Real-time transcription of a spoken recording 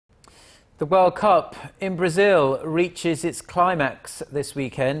The World Cup in Brazil reaches its climax this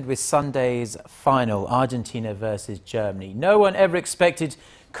weekend with Sunday's final, Argentina versus Germany. No one ever expected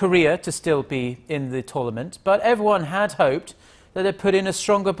Korea to still be in the tournament, but everyone had hoped that they'd put in a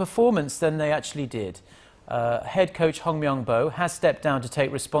stronger performance than they actually did. Head coach Hong Myung-bo has stepped down to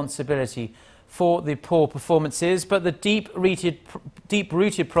take responsibility for the poor performances, but the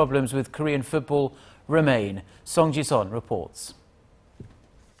deep-rooted problems with Korean football remain. Song Ji-son reports.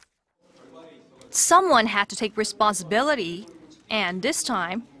 Someone had to take responsibility, and this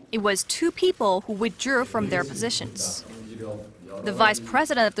time, it was two people who withdrew from their positions. The vice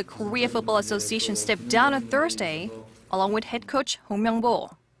president of the Korea Football Association stepped down on Thursday, along with head coach Hong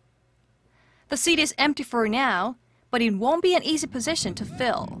Myung-bo. The seat is empty for now, but it won't be an easy position to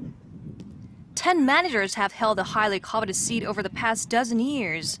fill. 10 managers have held the highly coveted seat over the past dozen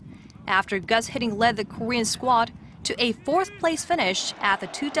years, after Gus Hiddink led the Korean squad to a fourth-place finish at the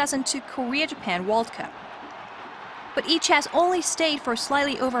 2002 Korea-Japan World Cup. But each has only stayed for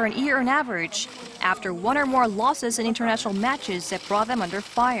slightly over a year on average, after one or more losses in international matches that brought them under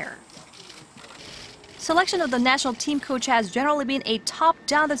fire. Selection of the national team coach has generally been a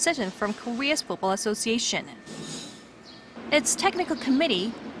top-down decision from Korea's Football Association. Its technical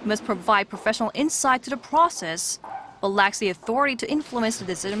committee must provide professional insight to the process, but lacks the authority to influence the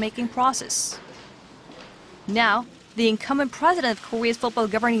decision-making process. Now, the incumbent president of Korea's football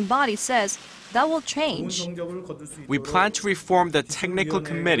governing body says that will change. We plan to reform the technical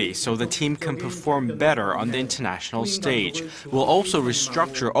committee so the team can perform better on the international stage. We'll also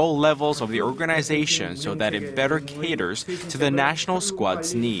restructure all levels of the organization so that it better caters to the national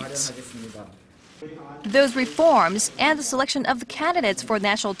squad's needs. Those reforms and the selection of the candidates for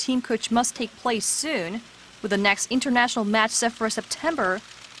national team coach must take place soon, with the next international match set for September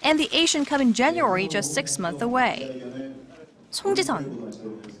and the Asian Cup in January just 6 months away. Song Ji-son,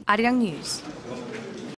 Arirang News.